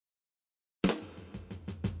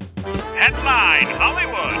Headline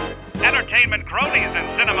Hollywood. Entertainment cronies and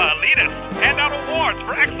cinema elitists hand out awards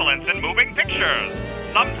for excellence in moving pictures.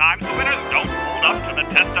 Sometimes the winners don't hold up to the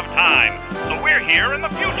test of time, so we're here in the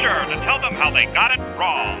future to tell them how they got it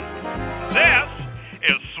wrong. This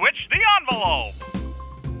is Switch the Envelope.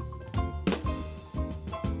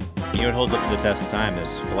 You know what holds up to the test of time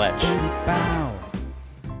is Fletch. Bow.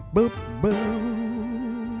 Boop,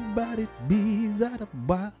 boo. Body bees out of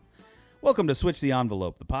wow. Welcome to Switch the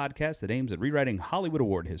Envelope, the podcast that aims at rewriting Hollywood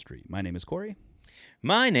award history. My name is Corey.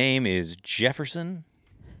 My name is Jefferson.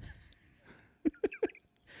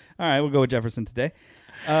 All right, we'll go with Jefferson today.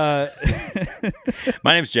 My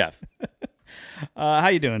name's Jeff. How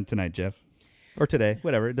you doing tonight, Jeff? Or today,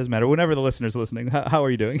 whatever. It doesn't matter. Whenever the listener's listening, how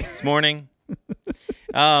are you doing? This morning.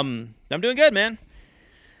 I'm doing good, man.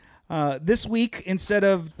 This week, instead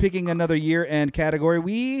of picking another year-end category,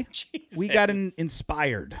 we got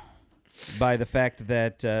inspired by the fact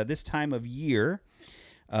that this time of year,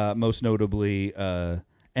 most notably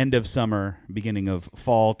end of summer, beginning of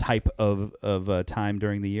fall type of time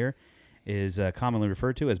during the year, is commonly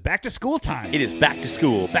referred to as back to school time. It is back to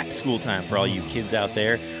school time for all you kids out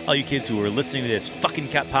there, all you kids who are listening to this fucking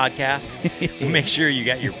cut podcast. So make sure you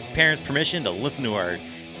got your parents' permission to listen to our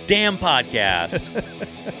damn podcast.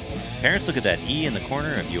 Parents, look at that E in the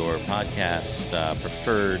corner of your podcast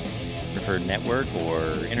preferred network or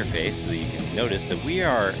interface so you can notice that we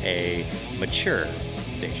are a mature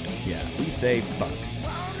station. Yeah, we say fuck.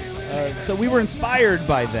 So we were inspired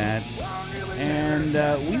by that, and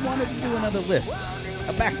we wanted to do another list,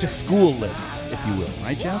 a back-to-school list, if you will.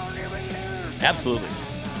 Right, Jeff? Absolutely.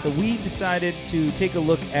 So we decided to take a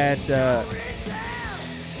look at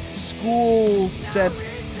school-set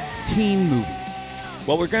teen movies.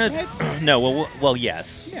 Well, we're going to... Well,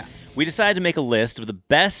 yes. Yeah. We decided to make a list of the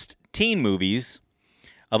best teen movies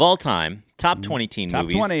of all time, top 20 teen Top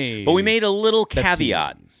movies. 20. But we made a little Best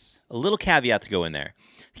caveat. teens. A little caveat to go in there.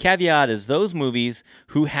 The caveat is those movies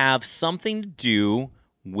who have something to do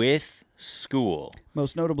with school.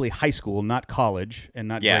 Most notably high school, not college, and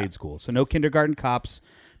not Yeah. grade school. So no Kindergarten Cops,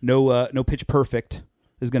 no Pitch Perfect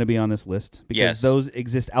is going to be on this list because Yes. those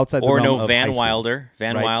exist outside the Or realm no of high Van school. Wilder.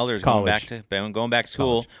 Van Right. Wilder is going back to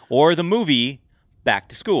school. College. Or the movie Back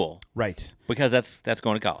to School, Right, because that's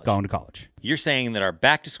going to college. going to college. You're saying that our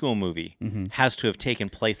Back to School movie has to have taken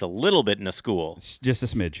place a little bit in a school, It's just a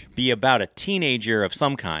smidge. be about a teenager of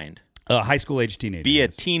some kind, High school age teenager. be a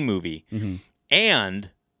yes. teen movie,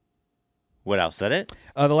 and what else? Is that it?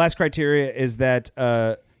 The last criteria is that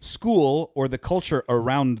school or the culture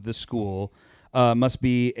around the school must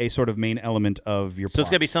be a sort of main element of your plot. So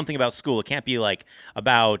it's got to be something about school. It can't be like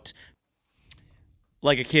about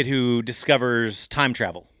like a kid who discovers time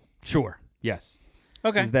travel. Sure, yes.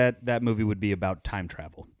 Okay. Because that movie would be about time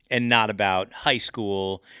travel. And not about high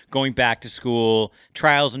school, going back to school,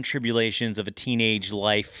 trials and tribulations of a teenage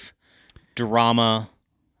life, drama,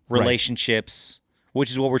 relationships, which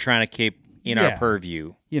is what we're trying to keep in our Yeah.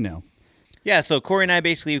 purview. You know. Yeah, so Corey and I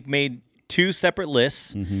basically made two separate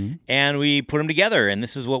lists, and we put them together, and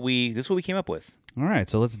this is what we came up with. All right,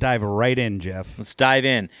 so let's dive right in, Jeff. Let's dive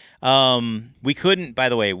in. We couldn't. By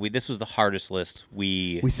the way, this was the hardest list.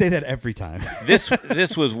 We say that every time.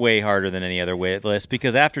 This was way harder than any other list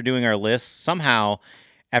because after doing our list, somehow,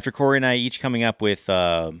 after Corey and I each coming up with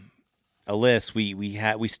a list,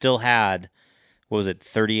 we still had, what was it,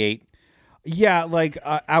 38? Yeah, like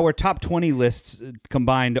our top 20 lists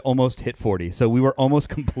combined almost hit 40. So we were almost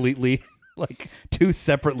completely like two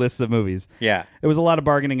separate lists of movies. Yeah. It was a lot of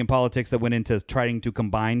bargaining and politics that went into trying to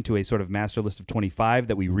combine to a sort of master list of 25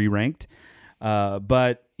 that we re-ranked.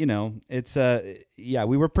 But, you know, it's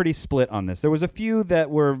we were pretty split on this. There was a few that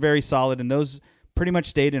were very solid, and those pretty much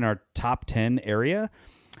stayed in our top 10 area.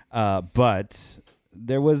 But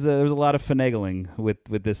there was a lot of finagling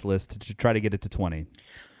with this list to try to get it to 20.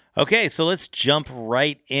 Okay, so let's jump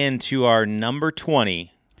right into our number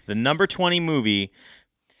 20. The number 20 movie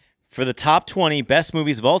for the top 20 best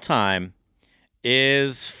movies of all time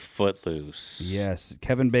is Footloose. Yes,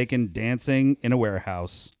 Kevin Bacon dancing in a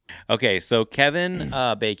warehouse. Okay, so Kevin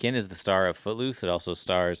Bacon is the star of Footloose. It also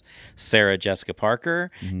stars Sarah Jessica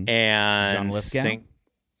Parker and John Lithgow.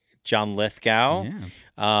 John Lithgow.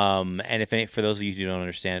 Yeah. And for those of you who don't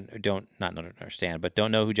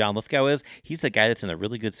know who John Lithgow is, he's the guy that's in the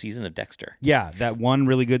really good season of Dexter. Yeah, that one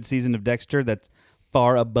really good season of Dexter that's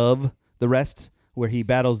far above the rest, where he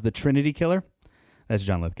battles the Trinity Killer. That's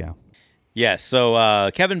John Lithgow. Yes,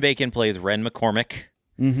 so Kevin Bacon plays Ren McCormick.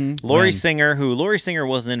 Laurie Singer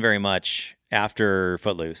wasn't in very much after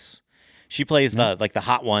Footloose. She plays the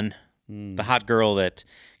hot one, the hot girl that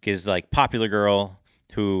is like popular girl,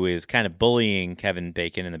 who is kind of bullying Kevin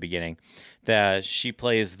Bacon in the beginning. She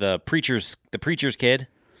plays the preacher's kid,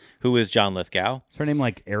 who is John Lithgow. Is her name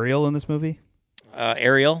like Ariel in this movie?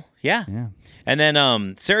 Ariel, yeah. Yeah. And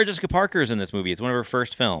then Sarah Jessica Parker is in this movie. It's one of her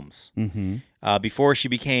first films. Mm-hmm. Before she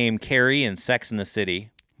became Carrie in Sex and the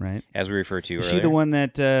City, right? As we referred to Is earlier. she the one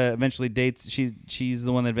that eventually dates? She's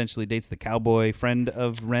the one that eventually dates the cowboy friend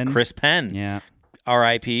of Ren. Chris Penn. Yeah.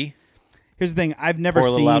 R.I.P. Here's the thing: I've never Poor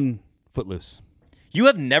little seen Footloose. You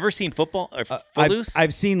have never seen Footloose?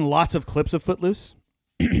 I've seen lots of clips of Footloose.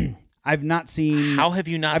 I've not seen. How have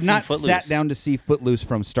you not I've seen not Footloose? sat down to see Footloose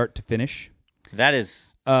from start to finish. That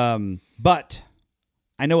is. But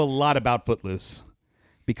I know a lot about Footloose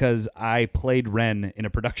because I played Ren in a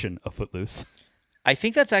production of Footloose. I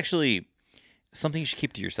think that's actually something you should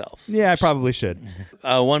keep to yourself. Yeah, I probably should.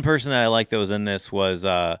 One person that I liked that was in this was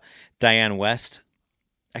Diane West.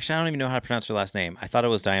 Actually, I don't even know how to pronounce her last name. I thought it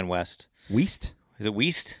was Diane West. Weist? Is it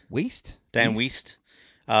Weist? Weist? Diane Weist.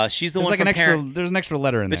 She's the There's one like from an extra. Parent- There's an extra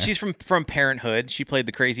letter in But there. she's from Parenthood. She played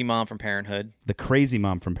the crazy mom from Parenthood. The crazy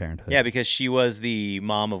mom from Parenthood. Yeah, because she was the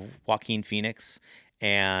mom of Joaquin Phoenix,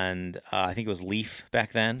 and I think it was Leaf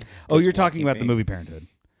back then. Oh, Was you're talking Joaquin about the Phoenix. movie Parenthood.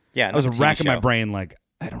 Yeah, I was not the TV racking my show. brain like,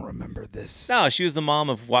 I don't remember this. No, she was the mom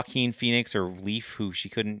of Joaquin Phoenix or Leaf, who she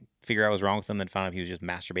couldn't figure out what was wrong with him, then found out he was just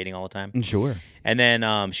masturbating all the time. Sure. And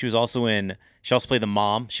then she was also in. She also played the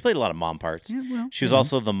mom. She played a lot of mom parts. Yeah, well, she was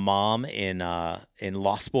also the mom in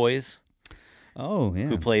Lost Boys. Oh, yeah.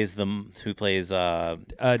 Who plays Corey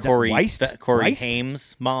Weist? Corey Weist?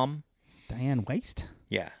 Haim's mom? Diane Weist?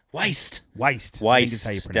 Yeah, Weist. Weist. I think is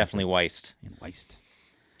how you Weist, pronounce definitely it. Weist. Weist.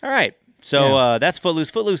 All right. So Yeah. that's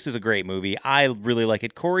Footloose. Footloose is a great movie. I really like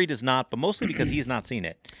it. Corey does not, but mostly because he's not seen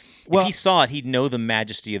it. Well- if he saw it, he'd know the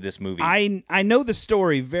majesty of this movie. I know the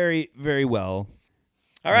story very, very well.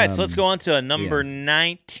 All right, so let's go on to number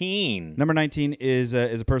 19. Number 19 is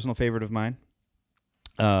a personal favorite of mine.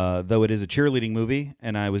 Though it is a cheerleading movie,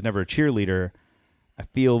 and I was never a cheerleader, I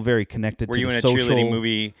feel very connected Were to you the in a social... cheerleading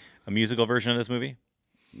movie, a musical version of this movie?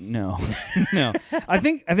 No, no. I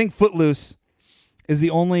think Footloose is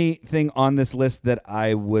the only thing on this list that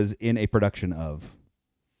I was in a production of.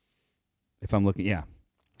 If I'm looking, yeah,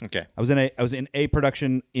 Okay. I was in a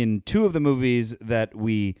production in two of the movies that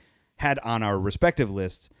we had on our respective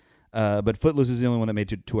lists, but Footloose is the only one that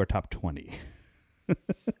made it to our top 20.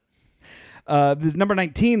 This number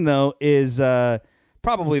 19 though is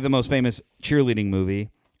probably the most famous cheerleading movie,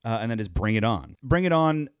 and that is Bring It On. Bring It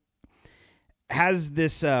On has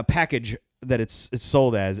this package that it's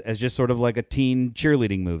sold as just sort of like a teen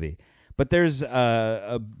cheerleading movie. But there's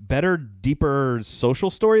a better, deeper social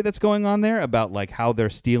story that's going on there about like how they're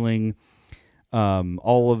stealing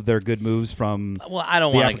all of their good moves from Well, I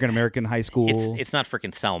don't the want African American high school. It's not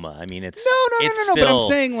freaking Selma. I mean, it's No. Still, But I'm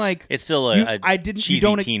saying like it's still you a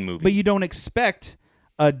cheesy teen movie. But you don't expect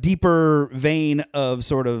a deeper vein of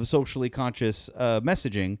sort of socially conscious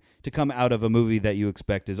messaging to come out of a movie that you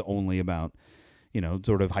expect is only about,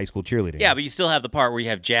 sort of high school cheerleading. Yeah, but you still have the part where you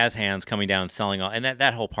have jazz hands coming down and selling all, and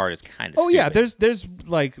that whole part is kind of. Oh stupid. yeah, there's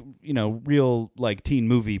like real like teen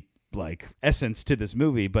movie like essence to this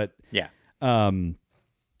movie, but yeah.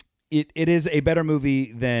 It is a better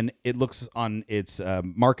movie than it looks on its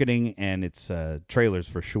marketing and its trailers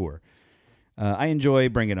for sure. I enjoy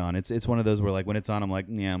Bring It On. It's one of those where like when it's on, I'm like,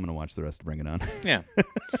 yeah, I'm gonna watch the rest of Bring It On. Yeah.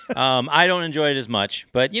 I don't enjoy it as much,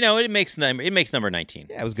 but it makes number 19.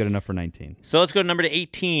 Yeah, it was good enough for 19. So let's go to number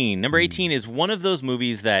 18. Number 18 is one of those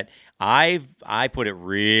movies that I put it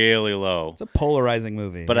really low. It's a polarizing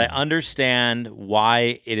movie. But I understand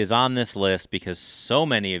why it is on this list because so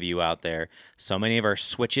many of you out there, so many of our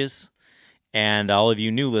switches, and all of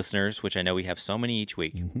you new listeners, which I know we have so many each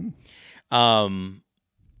week,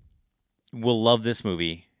 will love this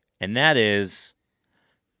movie, and that is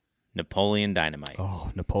Napoleon Dynamite. Oh,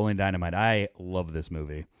 Napoleon Dynamite. I love this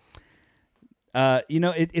movie.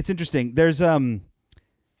 It's interesting. There's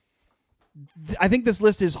I think this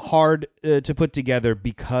list is hard to put together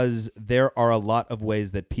because there are a lot of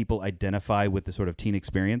ways that people identify with the sort of teen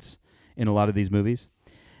experience in a lot of these movies.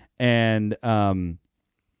 And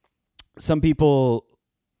some people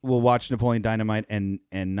will watch Napoleon Dynamite and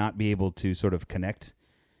not be able to sort of connect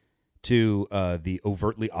to the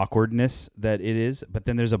overtly awkwardness that it is. But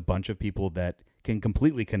then there's a bunch of people that can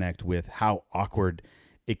completely connect with how awkward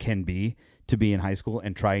it can be to be in high school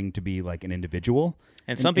and trying to be like an individual.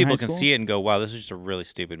 And some people can see it and go, wow, this is just a really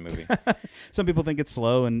stupid movie. Some people think it's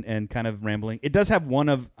slow and kind of rambling. It does have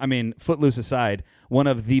Footloose aside, one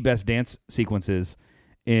of the best dance sequences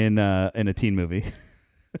in a teen movie.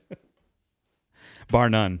 Bar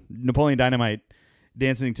none. Napoleon Dynamite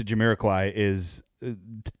dancing to Jamiroquai is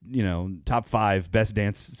top 5 best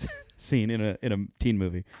dance scene in a teen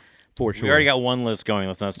movie for sure. We already got one list going.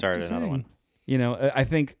 Let's not start Just another saying. one. I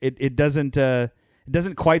think it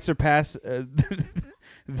doesn't quite surpass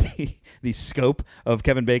the scope of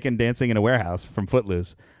Kevin Bacon dancing in a warehouse from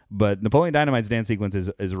Footloose, but Napoleon Dynamite's dance sequence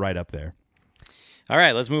is right up there. All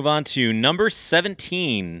right, let's move on to number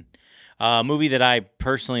 17. A movie that I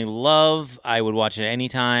personally love. I would watch it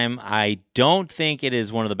anytime. I don't think it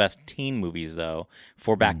is one of the best teen movies, though,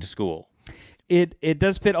 for back to school. It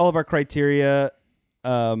does fit all of our criteria.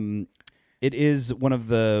 It is one of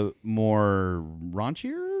the more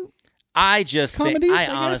raunchier. I just think, Comedies, I I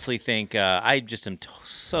guess? honestly think I just am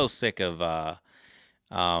so sick of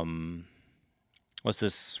what's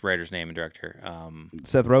this writer's name and director?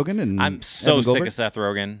 Seth Rogen and I'm so Evan sick Goldberg. of Seth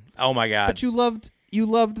Rogen. Oh my god. But you loved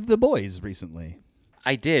The Boys recently.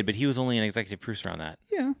 I did, but he was only an executive producer on that.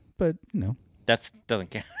 Yeah, but That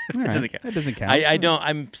doesn't count. all It right. doesn't count. That doesn't count. I don't.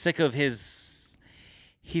 I'm sick of his.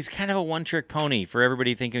 He's kind of a one-trick pony for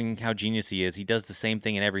everybody thinking how genius he is. He does the same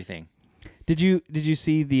thing in everything. Did you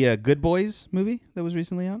see the Good Boys movie that was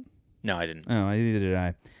recently out? No, I didn't. Oh, neither did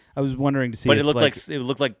I. I was wondering to see. But if, it looked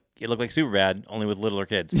like Superbad, only with littler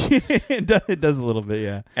kids. it does a little bit,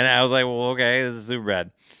 yeah. And I was like, well, okay, this is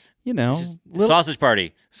Superbad. Sausage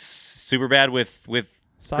Party, Superbad with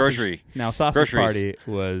grocery. Now, Sausage Groceries. Party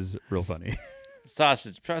was real funny.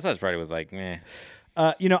 Sausage Party was like, meh.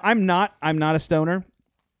 I'm not a stoner,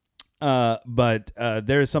 but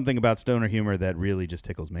there is something about stoner humor that really just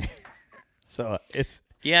tickles me. So it's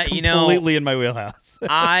completely in my wheelhouse.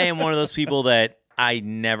 I am one of those people that I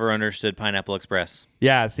never understood Pineapple Express.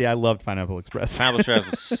 Yeah, see, I loved Pineapple Express. Pineapple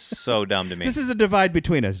Express was so dumb to me. This is a divide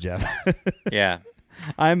between us, Jeff. Yeah.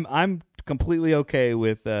 I'm completely okay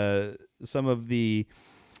with some of the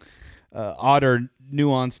odder,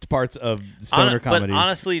 nuanced parts of stoner comedies. But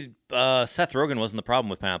honestly, Seth Rogen wasn't the problem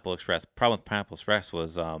with Pineapple Express. The problem with Pineapple Express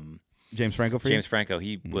was James Franco for you? James Franco.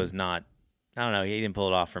 He was not. I don't know. He didn't pull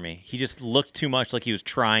it off for me. He just looked too much like he was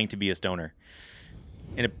trying to be a stoner,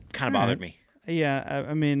 and it kind of bothered me. Yeah,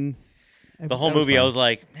 I mean, The whole movie, I was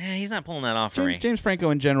like, he's not pulling that off for me. James Franco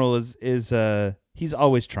in general is he's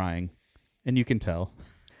always trying, and you can tell.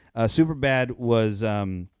 Superbad was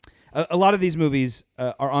a lot of these movies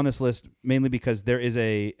are on this list mainly because there is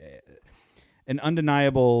an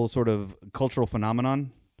undeniable sort of cultural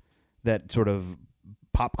phenomenon that sort of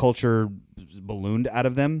pop culture ballooned out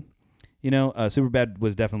of them. Superbad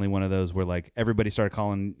was definitely one of those where like everybody started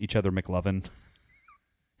calling each other McLovin.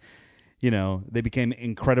 They became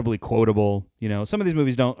incredibly quotable. Some of these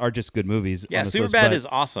movies are just good movies. Yeah, on this list, Superbad but is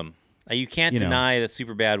awesome. You can't deny that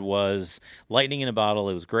Superbad was lightning in a bottle.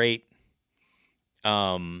 It was great.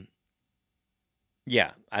 Yeah,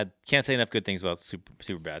 I can't say enough good things about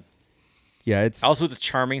Superbad. Yeah, it's a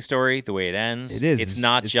charming story. The way it ends, It is. It's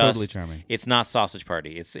not It's just totally charming. It's not Sausage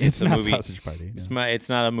Party. It's a not movie. Sausage Party. No. It's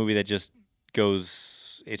not a movie that just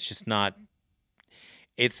goes. It's just not.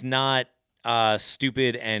 It's not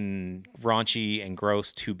stupid and raunchy and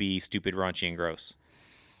gross to be stupid, raunchy, and gross.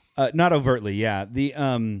 Not overtly, yeah.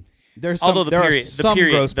 There's some, Although there are some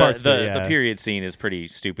gross parts. The period scene is pretty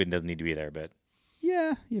stupid and doesn't need to be there. But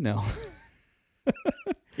yeah,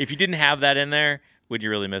 if you didn't have that in there, would you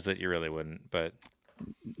really miss it? You really wouldn't. But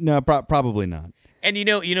no, probably not. And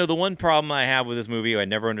the one problem I have with this movie I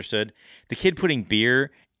never understood: the kid putting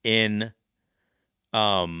beer in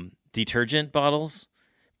detergent bottles,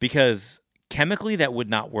 because chemically that would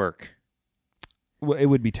not work. Well, it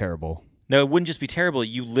would be terrible. No, it wouldn't just be terrible.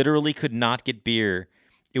 You literally could not get beer.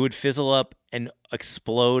 It would fizzle up and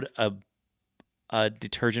explode a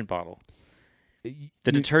detergent bottle.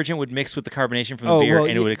 The detergent would mix with the carbonation from the beer,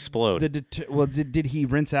 and it would explode. Did he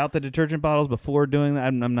rinse out the detergent bottles before doing that?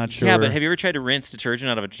 I'm not sure. Yeah, but have you ever tried to rinse detergent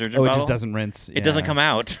out of a detergent bottle? It just doesn't rinse. It doesn't come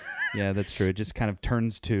out. Yeah, that's true. It just kind of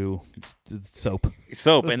turns to soap.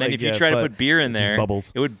 And then if you try to put beer in there,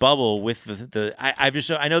 bubbles. It would bubble with the.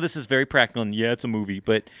 I know this is very practical, and yeah, it's a movie,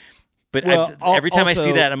 but Well, every time I see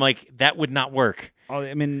also- that, I'm like, that would not work.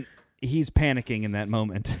 I mean, he's panicking in that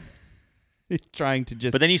moment. He's trying to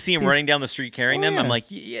just. But then you see him running down the street carrying them. yeah. I'm like,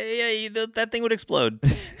 yeah, that thing would explode.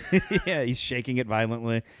 Yeah, he's shaking it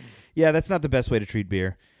violently. Yeah, that's not the best way to treat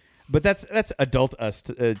beer. But that's adult us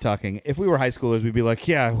talking. If we were high schoolers, we'd be like,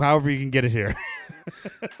 yeah, however you can get it here.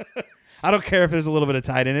 I don't care if there's a little bit of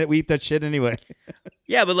Tide in it. We eat that shit anyway.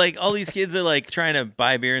 Yeah, but like all these kids are like trying to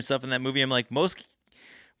buy beer and stuff in that movie. I'm like, most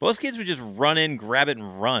kids would just run in, grab it,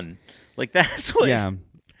 and run. Like that's what. Yeah.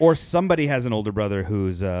 Or somebody has an older brother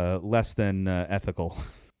who's less than ethical.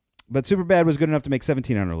 But Superbad was good enough to make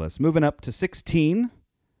 17 on our list. Moving up to 16,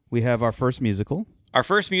 we have our first musical, Our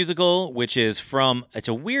first musical, which is it's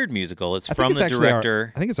a weird musical. It's I think from it's the actually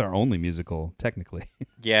director. I think it's our only musical, technically.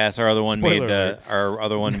 Yes, our other one Spoiler made alert. our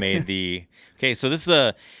other one made the. Okay, so this is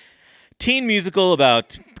a teen musical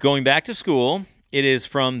about going back to school. It is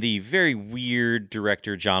from the very weird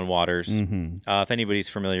director John Waters. If anybody's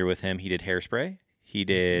familiar with him, he did Hairspray. He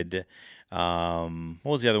did what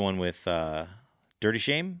was the other one with Dirty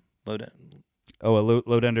Shame? Low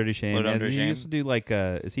Down Dirty Shame. Low Down Yeah, Dirty he Shame. used to do like,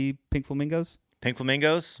 is he Pink Flamingos? Pink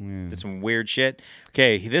Flamingos. Did some weird shit.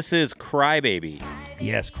 Okay, this is Crybaby.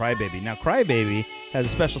 Yes, Crybaby. Now, Crybaby has a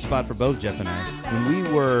special spot for both Jeff and I. When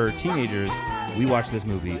we were teenagers, we watched this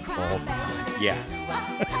movie all the time.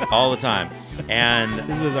 Yeah, all the time. And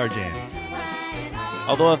This was our jam.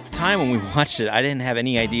 although at the time when we watched it, I didn't have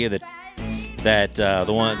any idea that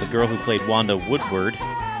the girl who played Wanda Woodward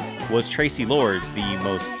was Tracy Lords,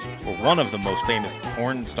 one of the most famous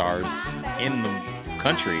porn stars in the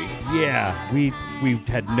country. Yeah, we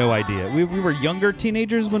had no idea. We were younger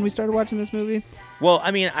teenagers when we started watching this movie. Well,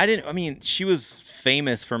 I mean, she was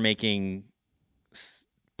famous for making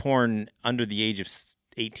porn under the age of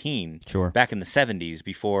 18. Sure. Back in the 70s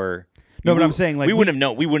before. No, but I'm saying, like, we wouldn't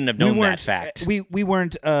have known that fact. We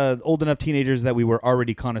weren't old enough teenagers that we were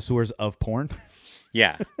already connoisseurs of porn.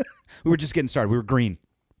 Yeah. We were just getting started. We were green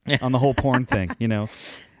on the whole porn thing,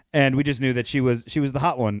 And we just knew that she was the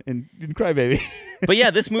hot one in Crybaby. But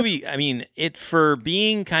yeah, this movie, I mean, for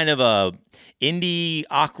being kind of a indie,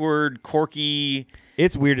 awkward, quirky.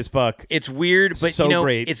 It's weird as fuck. It's weird, but So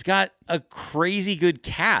great. it's got a crazy good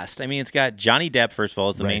cast. I mean, it's got Johnny Depp, first of all,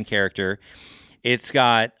 as the main character. It's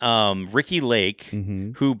got Ricky Lake,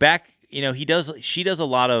 who she does a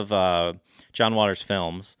lot of John Waters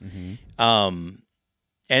films. And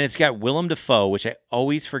it's got Willem Dafoe, which I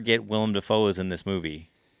always forget Willem Dafoe is in this movie.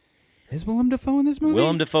 Is Willem Dafoe in this movie?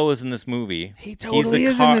 Willem Dafoe is in this movie. He totally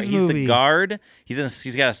is in this He's movie. the guard. He's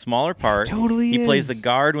got a smaller part. He plays is. the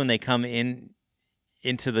guard when they come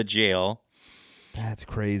into the jail. That's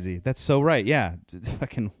crazy. That's so right. Yeah,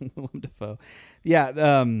 fucking Willem Dafoe. Yeah.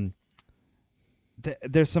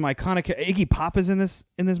 There's some iconic. Iggy Pop is in this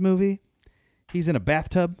movie. He's in a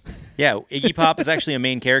bathtub. Yeah, Iggy Pop is actually a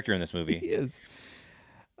main character in this movie. He is.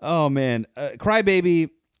 Oh man, Crybaby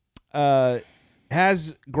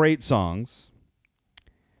has great songs.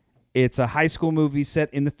 It's a high school movie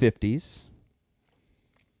set in the 50s.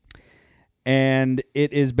 And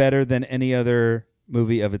it is better than any other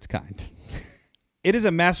movie of its kind. It is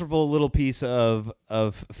a masterful little piece of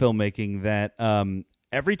filmmaking that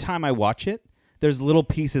every time I watch it, there's little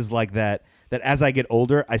pieces like that as I get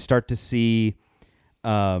older, I start to see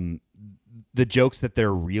the jokes that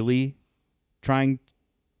they're really trying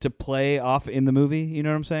to play off in the movie. You know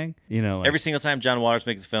what I'm saying? Like, Every single time John Waters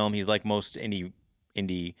makes a film, he's like most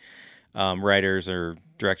indie writers or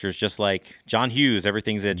directors, just like John Hughes.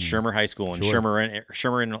 Everything's at Shermer High School in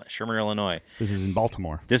Shermer, Illinois. this is in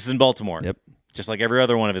Baltimore. This is in Baltimore. Yep. Just like every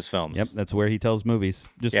other one of his films. Yep, that's where he tells movies.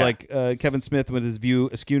 Just Yeah. like Kevin Smith with his View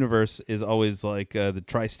Askewniverse is always like the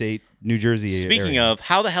tri-state New Jersey Speaking area. of,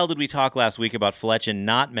 how the hell did we talk last week about Fletch and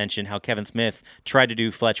not mention how Kevin Smith tried to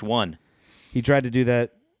do Fletch 1? He tried to do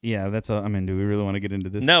that. Yeah, that's do we really want to get into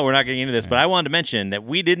this? No, we're not getting into this, but I wanted to mention that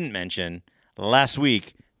we didn't mention last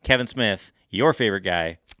week Kevin Smith, your favorite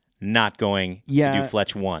guy, not going to do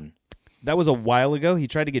Fletch 1. That was a while ago. He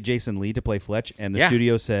tried to get Jason Lee to play Fletch, and the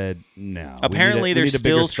studio said no. Apparently, they're we need a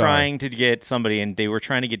still bigger star. trying to get somebody, and they were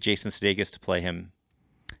trying to get Jason Sudeikis to play him.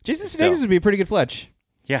 Jason Sudeikis would be a pretty good Fletch.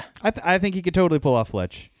 Yeah. I think he could totally pull off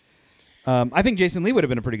Fletch. I think Jason Lee would have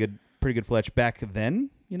been a pretty good Fletch back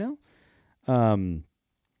then,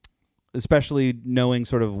 especially knowing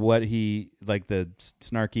sort of what he, like the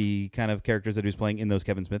snarky kind of characters that he was playing in those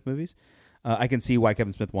Kevin Smith movies. I can see why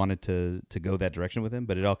Kevin Smith wanted to go that direction with him,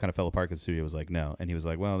 but it all kind of fell apart because the studio was like, no. And he was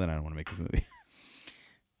like, well, then I don't want to make this movie.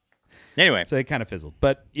 Anyway. So it kind of fizzled.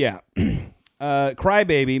 But yeah,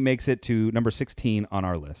 Crybaby makes it to number 16 on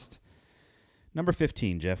our list. Number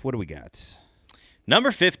 15, Jeff, what do we got? Number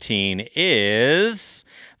 15 is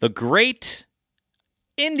the great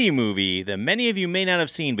indie movie that many of you may not have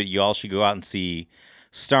seen, but you all should go out and see,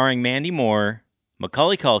 starring Mandy Moore,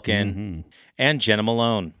 Macaulay Culkin, and Jenna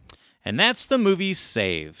Malone. And that's the movie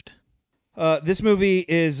Saved. This movie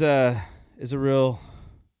is a real.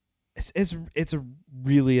 It's a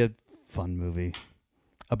really a fun movie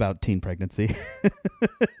about teen pregnancy.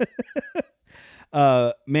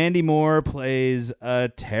 Mandy Moore plays a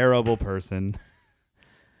terrible person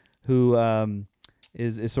who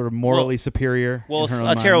is sort of morally superior. Well, in her own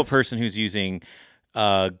a terrible mind. person who's using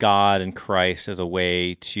God and Christ as a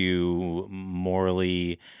way to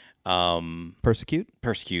morally Persecute.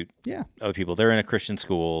 persecute Yeah. other people. They're in a Christian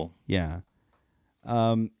school. Yeah.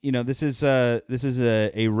 This is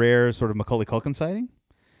a rare sort of Macaulay Culkin sighting.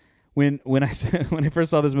 When I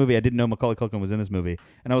first saw this movie, I didn't know Macaulay Culkin was in this movie,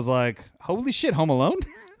 and I was like, "Holy shit, Home Alone!"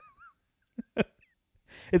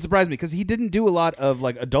 It surprised me because he didn't do a lot of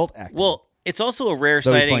like adult acting. Well, it's also a rare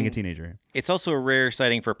though sighting. He's playing a teenager. It's also a rare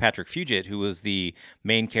sighting for Patrick Fugit, who was the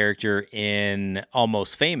main character in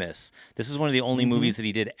Almost Famous. This is one of the only movies that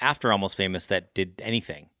he did after Almost Famous that did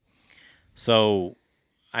anything. So,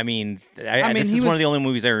 this is one of the only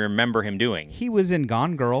movies I remember him doing. He was in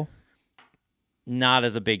Gone Girl. Not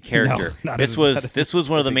as a big character. No, this was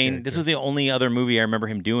one of the main. This was the only other movie I remember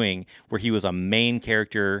him doing where he was a main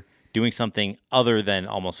character doing something other than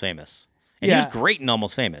Almost Famous. And he was great in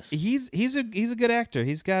Almost Famous. He's a good actor.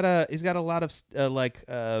 He's got a lot of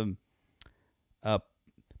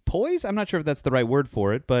poise. I'm not sure if that's the right word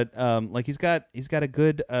for it, but he's got a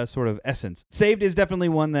good sort of essence. Saved is definitely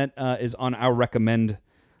one that is on our recommend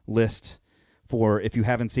list for if you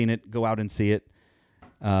haven't seen it, go out and see it.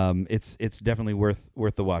 It's definitely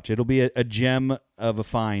worth the watch. It'll be a gem of a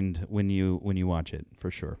find when you watch it for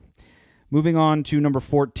sure. Moving on to number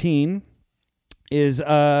 14 is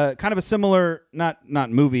kind of a similar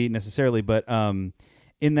not movie necessarily, but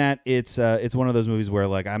in that it's one of those movies where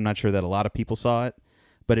like I'm not sure that a lot of people saw it,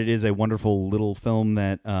 but it is a wonderful little film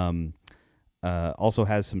that also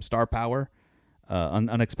has some star power,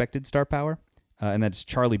 unexpected star power. And that's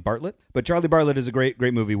Charlie Bartlett. But Charlie Bartlett is a great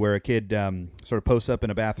movie where a kid sort of posts up in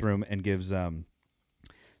a bathroom and gives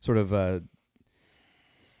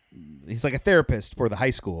he's like a therapist for the high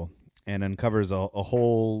school and uncovers a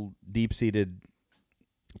whole deep-seated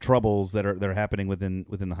troubles that are happening within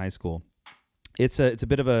the high school. It's a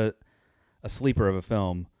bit of a sleeper of a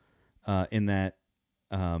film in that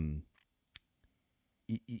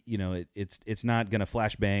it's not gonna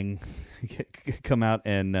flashbang come out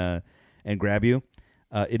and grab you.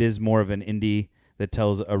 It is more of an indie that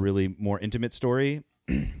tells a really more intimate story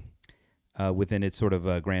within its sort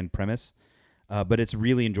of grand premise. But it's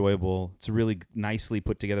really enjoyable. It's a really nicely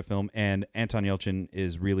put together film, and Anton Yelchin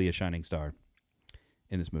is really a shining star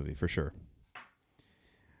in this movie, for sure.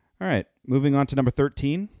 All right, moving on to number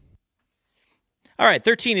 13. All right,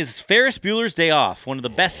 13 is Ferris Bueller's Day Off, one of the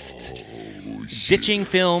best ditching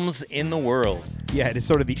films in the world. Yeah, it is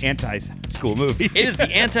sort of the anti-school movie. It is the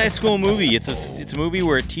anti-school movie. It's a movie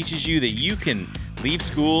where it teaches you that you can leave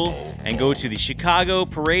school and go to the Chicago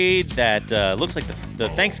parade that looks like the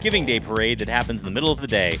Thanksgiving Day parade that happens in the middle of the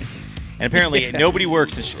day. And apparently nobody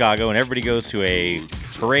works in Chicago and everybody goes to a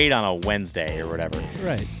parade on a Wednesday or whatever.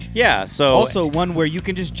 Right. Yeah, so... Also one where you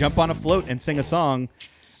can just jump on a float and sing a song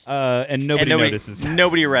and nobody notices.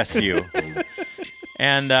 Nobody arrests you.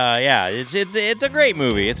 And it's a great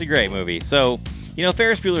movie. It's a great movie. So,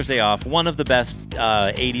 Ferris Bueller's Day Off, one of the best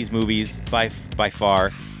 80s movies by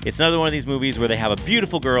far. It's another one of these movies where they have a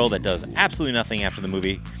beautiful girl that does absolutely nothing after the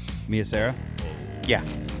movie. Mia Sara? Yeah.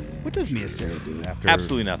 What does Mia Sara do after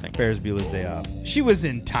absolutely nothing? Ferris Bueller's Day Off. She was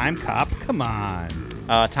in Time Cop. Come on.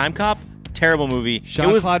 Time Cop? Terrible movie.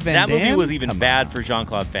 Jean-Claude Van Damme? That movie was even bad for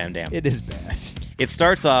Jean-Claude Van Damme. It is bad. It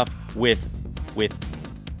starts off with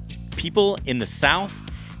people in the South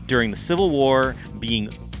during the Civil War being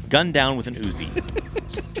gunned down with an Uzi.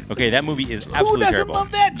 Okay, that movie is absolutely terrible. Who doesn't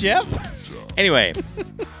love that, Jeff? Anyway,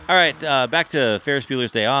 all right, back to Ferris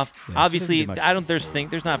Bueller's Day Off. Yeah, obviously,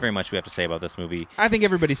 there's not very much we have to say about this movie. I think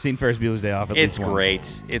everybody's seen Ferris Bueller's Day Off at least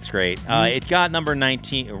once. It's great. It got number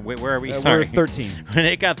 19. Where are we? Sorry. We're 13.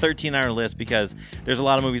 It got 13 on our list because there's a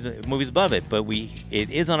lot of movies above it, but it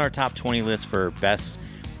is on our top 20 list for best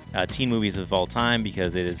teen movies of all time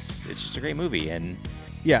because it's just a great movie. And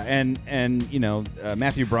yeah, and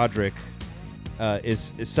Matthew Broderick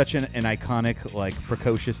is such an iconic, like,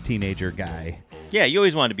 precocious teenager guy. Yeah, you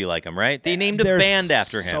always wanted to be like him, right? They named a band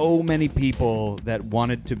after him. So many people that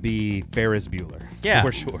wanted to be Ferris Bueller. Yeah,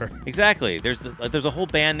 for sure. Exactly. There's a whole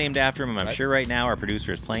band named after him, and I'm sure right now our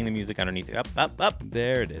producer is playing the music underneath it. Up.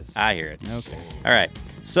 There it is. I hear it. Okay. All right.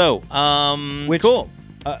 So, which, cool.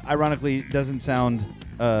 Ironically, doesn't sound.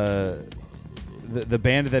 The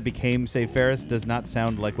band that became Save Ferris does not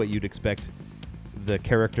sound like what you'd expect the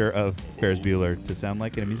character of Ferris Bueller to sound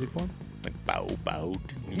like in a music form. Like bow.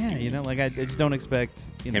 Yeah, I just don't expect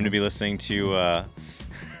him to be listening to. All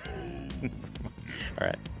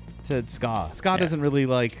right. To ska. Ska doesn't really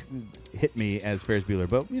hit me as Ferris Bueller,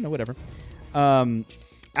 but whatever.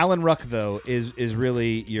 Alan Ruck though is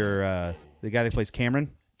really your the guy that plays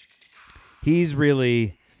Cameron. He's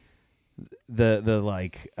really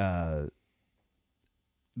the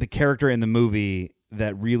character in the movie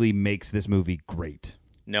that really makes this movie great.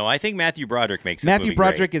 No, I think Matthew Broderick makes this movie Matthew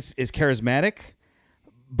Broderick great. is charismatic,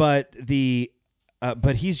 but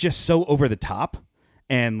he's just so over the top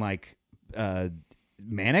and like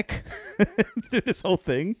manic through this whole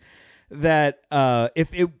thing. That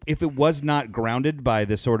if it was not grounded by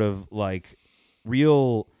this sort of like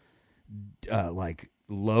real like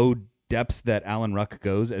low depths that Alan Ruck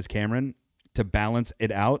goes as Cameron to balance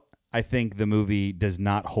it out, I think the movie does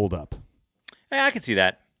not hold up. Yeah, I can see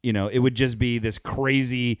that. You know, it would just be this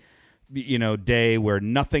crazy, you know, day where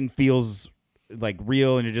nothing feels like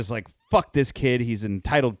real, and you're just like, fuck this kid, he's an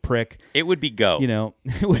entitled prick. It would be Go. You know,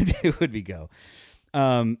 it would be Go.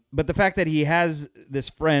 But the fact that he has this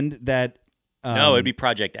friend that no, it'd be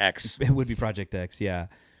Project X. It would be Project X, yeah.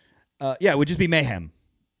 It would just be mayhem,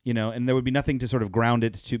 you know, and there would be nothing to sort of ground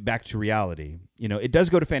it back to reality. You know, it does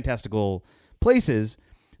go to fantastical places,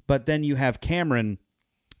 but then you have Cameron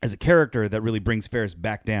as a character that really brings Ferris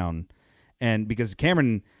back down. And because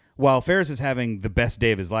Cameron, while Ferris is having the best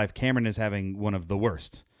day of his life, Cameron is having one of the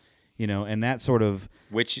worst, you know, and that sort of...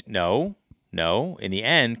 Which, no. In the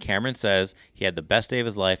end, Cameron says he had the best day of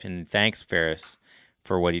his life and thanks Ferris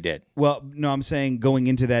for what he did. Well, no, I'm saying going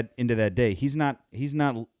into that day, he's not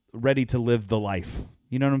ready to live the life.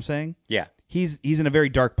 You know what I'm saying? Yeah. He's in a very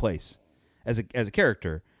dark place as a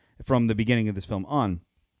character from the beginning of this film on.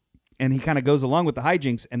 And he kind of goes along with the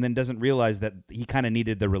hijinks and then doesn't realize that he kind of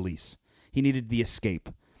needed the release. He needed the escape.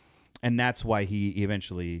 And that's why he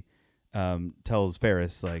eventually tells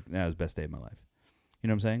Ferris, like, that was the best day of my life. You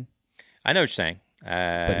know what I'm saying? I know what you're saying.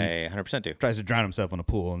 I 100% do. Tries to drown himself in a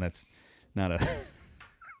pool, and that's not a...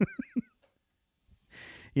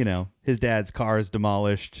 You know, his dad's car is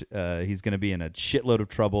demolished. He's going to be in a shitload of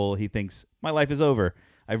trouble. He thinks, my life is over.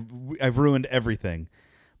 I've ruined everything.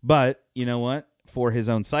 But you know what? For his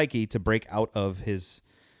own psyche to break out of his,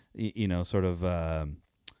 you know, sort of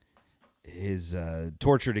his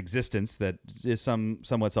tortured existence that is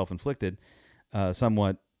somewhat self-inflicted,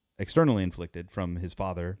 somewhat externally inflicted from his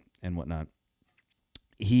father and whatnot,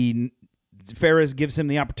 Ferris gives him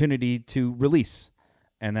the opportunity to release,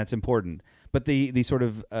 and that's important. But the sort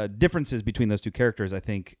of differences between those two characters, I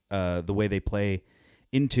think, the way they play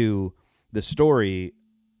into the story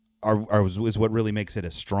is what really makes it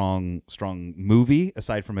a strong movie,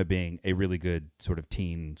 aside from it being a really good sort of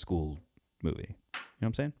teen school movie. You know what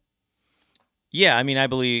I'm saying? Yeah, I mean, I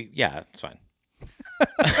believe, yeah, it's fine.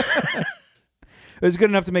 It was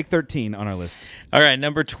good enough to make 13 on our list. All right,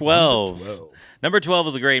 number 12. Number 12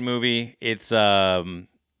 is a great movie. It's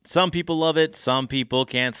some people love it, some people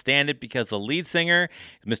can't stand it because the lead singer,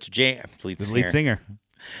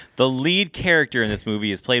 the lead character in this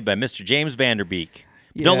movie is played by Mr. James Van Der Beek.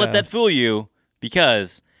 Yeah. Don't let that fool you,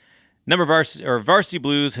 because Varsity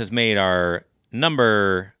Blues has made our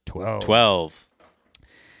number 12.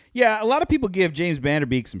 Yeah, a lot of people give James Van Der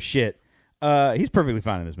Beek some shit. He's perfectly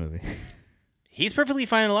fine in this movie. He's perfectly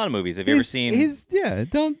fine in a lot of movies. Have you ever seen?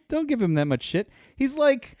 Don't give him that much shit. He's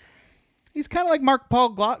kind of like Mark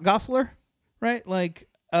Paul Gosselaar, right? Like,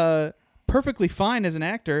 perfectly fine as an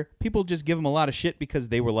actor. People just give him a lot of shit because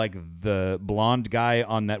they were like the blonde guy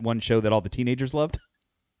on that one show that all the teenagers loved.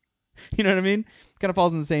 You know what I mean? Kind of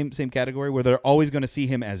falls in the same category where they're always going to see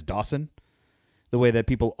him as Dawson, the way that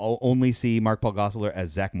people only see Mark Paul Gosselaar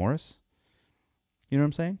as Zach Morris. You know what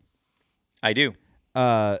I'm saying? I do.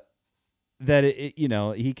 That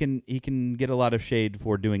he can get a lot of shade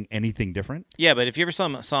for doing anything different. Yeah, but if you ever saw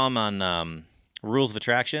him on Rules of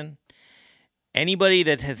Attraction, anybody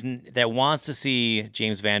that wants to see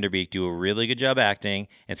James Van Der Beek do a really good job acting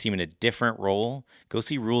and see him in a different role, go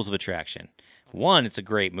see Rules of Attraction. One, it's a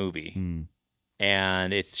great movie,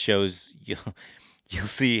 and it shows you'll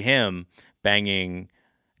see him banging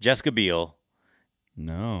Jessica Biel.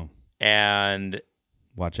 No, and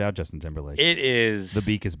watch out, Justin Timberlake. It is The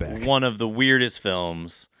Beak is back. One of the weirdest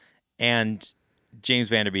films, and James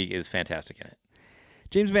Van Der Beek is fantastic in it.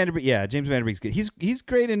 James Van Der Beek's good. He's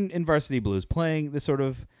great in Varsity Blues, playing the sort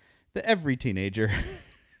of the every teenager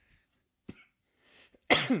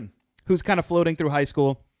who's kind of floating through high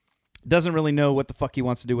school, doesn't really know what the fuck he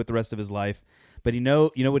wants to do with the rest of his life, but you know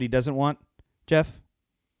what he doesn't want, Jeff?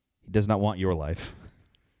 He does not want your life.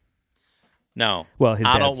 No. Well,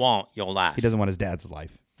 I don't want your life. He doesn't want his dad's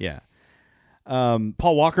life. Yeah.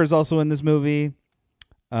 Paul Walker's also in this movie.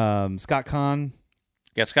 Scott Conn.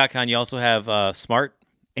 Yeah, Scott Conn. You also have Smart.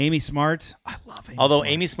 Amy Smart. I love Amy Although Smart.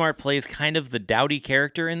 Amy Smart plays kind of the dowdy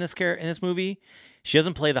character in this movie. She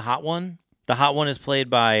doesn't play the hot one. The hot one is played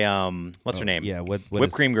by what's her name? Yeah,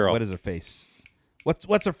 Whipped Cream Girl. What is her face?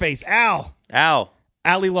 What's her face? Al.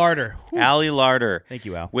 Ali Larder. Whew. Ali Larder. Thank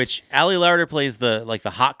you, Al. Which Ali Larder plays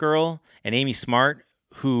the hot girl, and Amy Smart,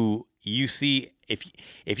 who you see if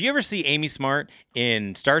you ever see Amy Smart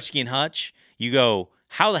in Starsky and Hutch, you go,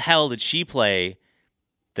 how the hell did she play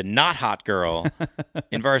the not hot girl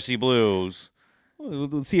in Varsity Blues.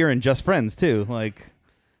 We'll see her in Just Friends too. Like,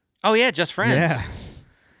 oh yeah, Just Friends. yeah,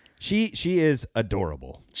 she is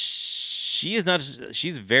adorable. She is not.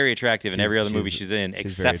 She's very attractive in every other movie she's in,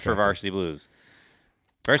 except for Varsity Blues.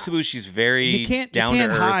 Varsity Blues, she's very down to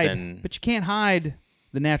earth, but you can't hide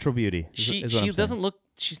the natural beauty. She doesn't look.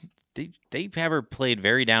 They have her played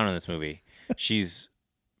very down in this movie. She's.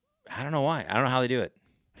 I don't know why. I don't know how they do it.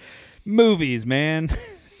 Movies, man.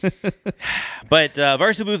 But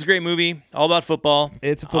Varsity Blues is a great movie. All about football.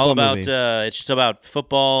 It's a football movie. It's just about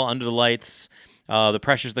football under the lights. The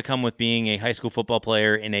pressures that come with being a high school football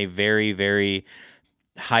player in a very, very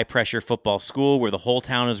high-pressure football school where the whole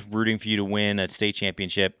town is rooting for you to win a state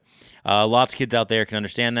championship. Lots of kids out there can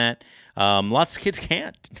understand that. Lots of kids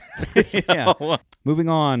can't. Yeah. Moving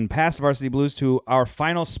on past Varsity Blues to our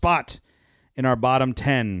final spot in our bottom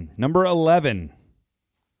 10. Number 11.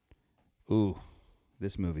 Ooh,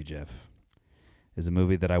 this movie, Jeff, is a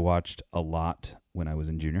movie that I watched a lot when I was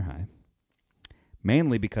in junior high.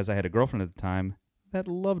 Mainly because I had a girlfriend at the time that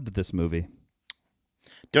loved this movie.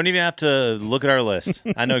 Don't even have to look at our list.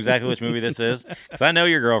 I know exactly which movie this is because I know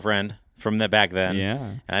your girlfriend from back then. Yeah.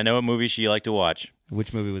 And I know what movie she liked to watch.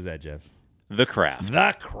 Which movie was that, Jeff? The Craft.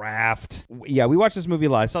 The Craft. Yeah, we watched this movie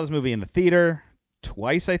live. I saw this movie in the theater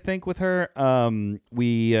twice, I think, with her.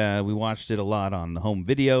 We watched it a lot on the home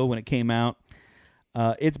video when it came out.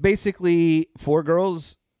 It's basically 4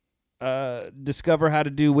 girls discover how to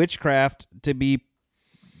do witchcraft to be,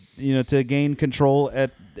 to gain control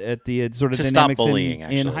at the sort of to dynamics stop bullying,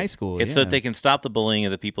 in high school. It's so that they can stop the bullying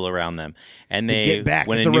of the people around them, and to get back.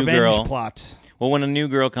 When it's a revenge plot. Well, when a new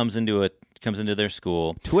girl comes into their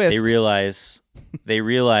school, twist. They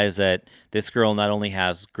realize that this girl not only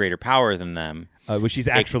has greater power than them. Well, she's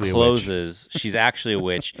actually a witch. She's actually a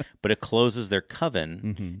witch, but it closes their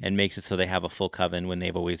coven and makes it so they have a full coven when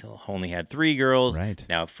they've always only had 3 girls. Right.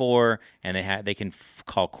 Now 4, and they can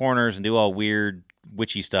call corners and do all weird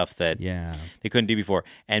witchy stuff that they couldn't do before.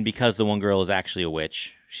 And because the one girl is actually a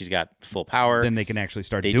witch, she's got full power. Then they can actually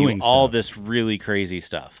start doing stuff. all this really crazy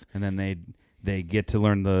stuff. And then they get to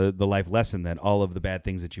learn the life lesson that all of the bad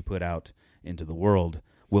things that you put out into the world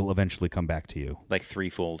will eventually come back to you. Like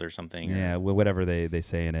threefold or something. Yeah, whatever they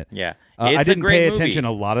say in it. Yeah. I didn't pay attention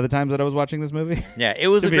a lot of the times that I was watching this movie. Yeah, it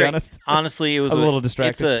was to be honest. Honestly, it was I was a little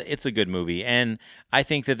distracted. It's a good movie. And I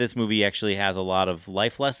think that this movie actually has a lot of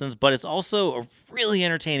life lessons, but it's also a really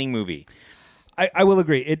entertaining movie. I will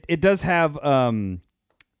agree. It does have...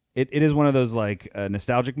 It is one of those like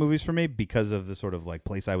nostalgic movies for me because of the sort of like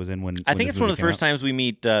place I was in when I think it's one of the first times we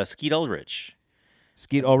meet Skeet Ulrich.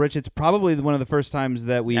 Skeet Ulrich. It's probably one of the first times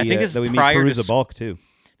that we meet prior Fairuza Balk too.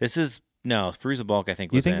 This is Fairuza Balk. I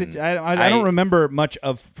think was. You think that I don't remember much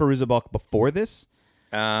of Fairuza Balk before this.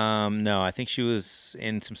 No, I think she was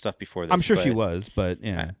in some stuff before this. I'm sure she was, but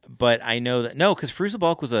yeah. But I know that because Fairuza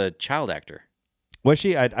Balk was a child actor. Was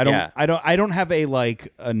she? I don't have a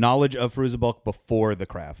knowledge of Fairuza Balk before The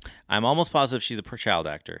Craft. I'm almost positive she's a child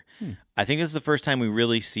actor. I think this is the first time we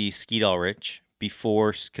really see Skeet Ulrich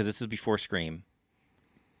because this is before Scream.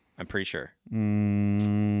 I'm pretty sure.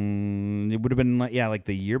 It would have been like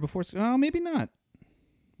the year before. Oh, maybe not.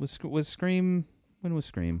 Was Scream? When was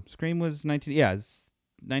Scream? Scream was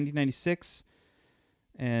 1996,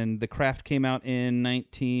 and The Craft came out in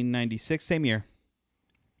 1996, same year.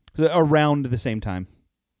 So around the same time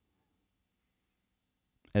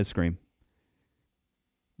as Scream.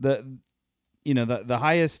 The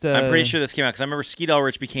highest. I'm pretty sure this came out because I remember Skeet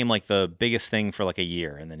Ulrich became like the biggest thing for like a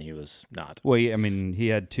year, and then he was not. Well, I mean, he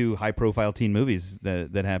had 2 high-profile teen movies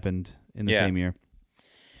that happened in the same year.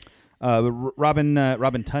 Robin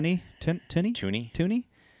Tunney,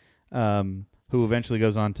 who eventually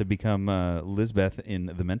goes on to become Lisbeth in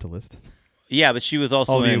The Mentalist. Yeah, but she was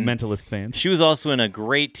also all you Mentalist fans. She was also in a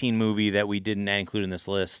great teen movie that we didn't include in this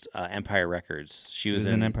list, Empire Records. She was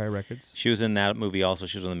in Empire Records. She was in that movie also.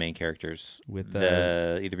 She was one of the main characters. With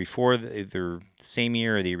either same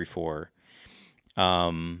year or the year before.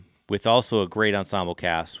 With also a great ensemble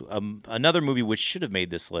cast. Another movie which should have made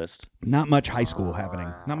this list. Not much high school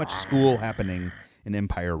happening. Not much school happening in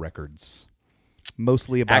Empire Records.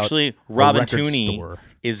 Mostly about actually Robin Tunney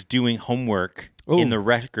is doing homework in the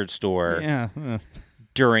record store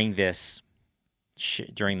during this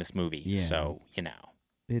movie. Yeah. So,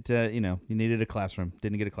 it you needed a classroom.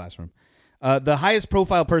 Didn't get a classroom. The highest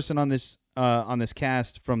profile person on this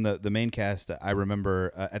cast from the main cast I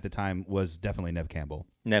remember at the time was definitely Neve Campbell.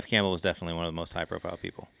 Neve Campbell was definitely one of the most high profile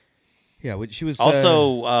people. Yeah, she was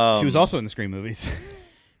also she was also in the Scream movies.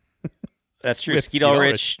 That's true. Skeet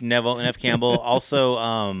Ulrich, Neve Campbell.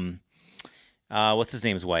 Also, what's his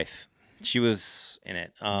name's wife? She was in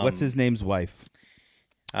it. What's his name's wife?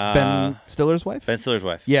 Ben Ben Stiller's wife? Ben Stiller's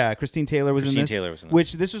wife. Yeah, Christine Taylor was in Christine this. Taylor was in this.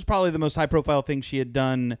 Which this was probably the most high-profile thing she had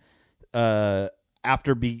done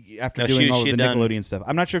after doing she all of had the done- Nickelodeon stuff.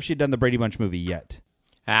 I'm not sure if she'd done the Brady Bunch movie yet.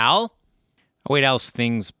 Al? Oh, wait, Al's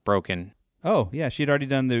thing's broken. Oh, yeah, she'd already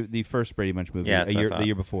done the first Brady Bunch movie Yeah, that's what I thought. the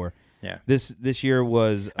year before. Yeah. This year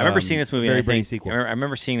was I remember seeing this movie. very and I Brady think, sequel. I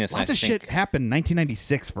remember seeing this. Lots and of I think, shit happened in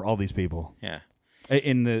 1996 for all these people. Yeah.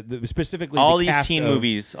 In the specifically All the these cast teen of-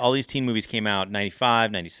 movies. All these teen movies came out 95,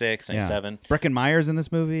 96, 97. Breckin Meyer's in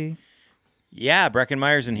this movie. Yeah, Breckin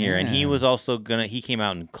Meyer's in here, and he Yeah. was also he came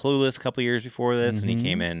out in Clueless a couple years before this, and he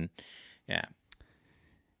came in. Yeah.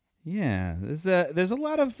 Yeah, there's a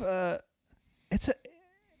lot of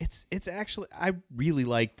it's actually I really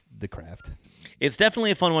liked The Craft. It's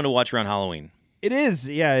definitely a fun one to watch around Halloween. It is,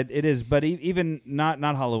 yeah, it is. But even not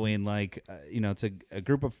Halloween, like it's a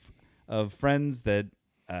group of friends that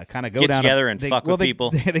kind of go Get down together and fuck with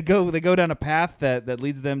people. They go down a path that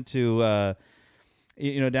leads them to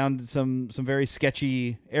down some very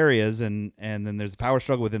sketchy areas, and then there's a power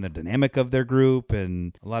struggle within the dynamic of their group,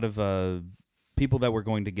 and a lot of people that were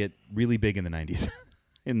going to get really big in the 90s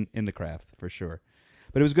in The Craft for sure.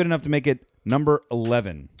 But it was good enough to make it number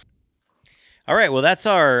 11. All right, well that's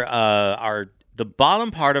our the bottom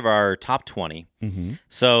part of our top 20. Mm-hmm.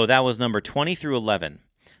 So that was number 20 through 11.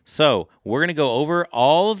 So we're gonna go over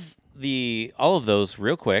all of those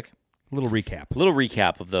real quick. Little recap. A little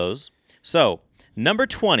recap of those. So number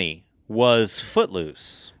 20 was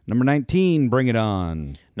Footloose. Number 19, Bring It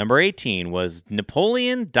On. Number 18 was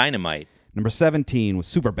Napoleon Dynamite. Number 17 was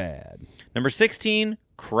Superbad. Number 16,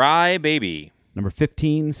 Cry Baby. Number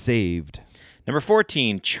 15, Saved. Number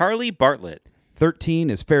 14, Charlie Bartlett. 13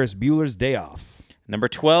 is Ferris Bueller's Day Off. Number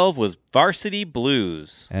 12 was Varsity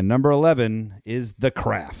Blues. And number 11 is The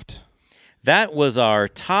Craft. That was our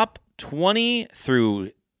top 20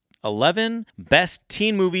 through 11 best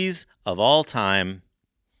teen movies of all time.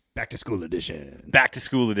 Back to School Edition. Back to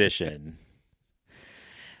School Edition.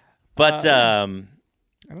 But I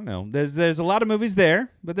don't know. There's a lot of movies there,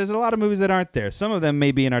 but there's a lot of movies that aren't there. Some of them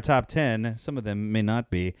may be in our top 10. Some of them may not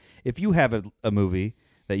be. If you have a movie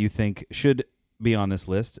that you think should be on this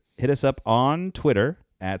list, hit us up on Twitter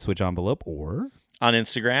at Switch Envelope or on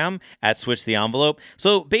Instagram at Switch the Envelope.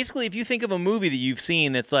 So basically, if you think of a movie that you've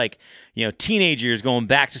seen that's like, teenagers going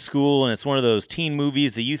back to school, and it's one of those teen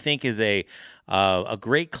movies that you think is a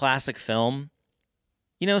great classic film,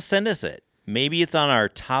 send us it. Maybe it's on our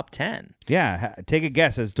top 10. Yeah, take a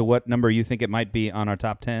guess as to what number you think it might be on our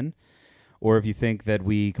top 10, or if you think that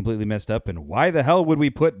we completely messed up and why the hell would we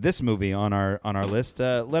put this movie on our list,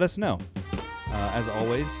 let us know. As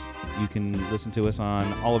always, you can listen to us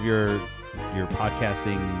on all of your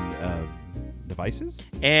podcasting devices.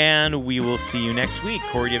 And we will see you next week.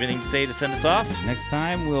 Corey, do you have anything to say to send us off? Next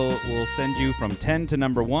time, we'll send you from 10 to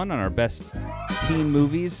number 1 on our best teen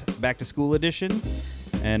movies, Back to School Edition.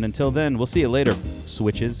 And until then, we'll see you later,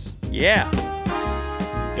 Switches. Yeah.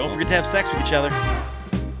 Don't forget to have sex with each other.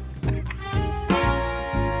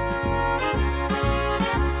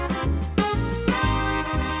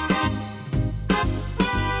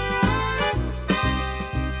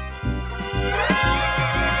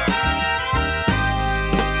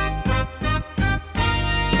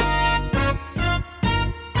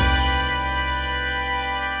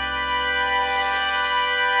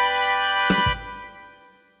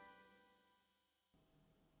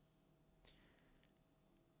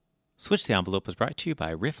 Switch the Envelope was brought to you by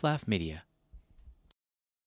Riff Laugh Media.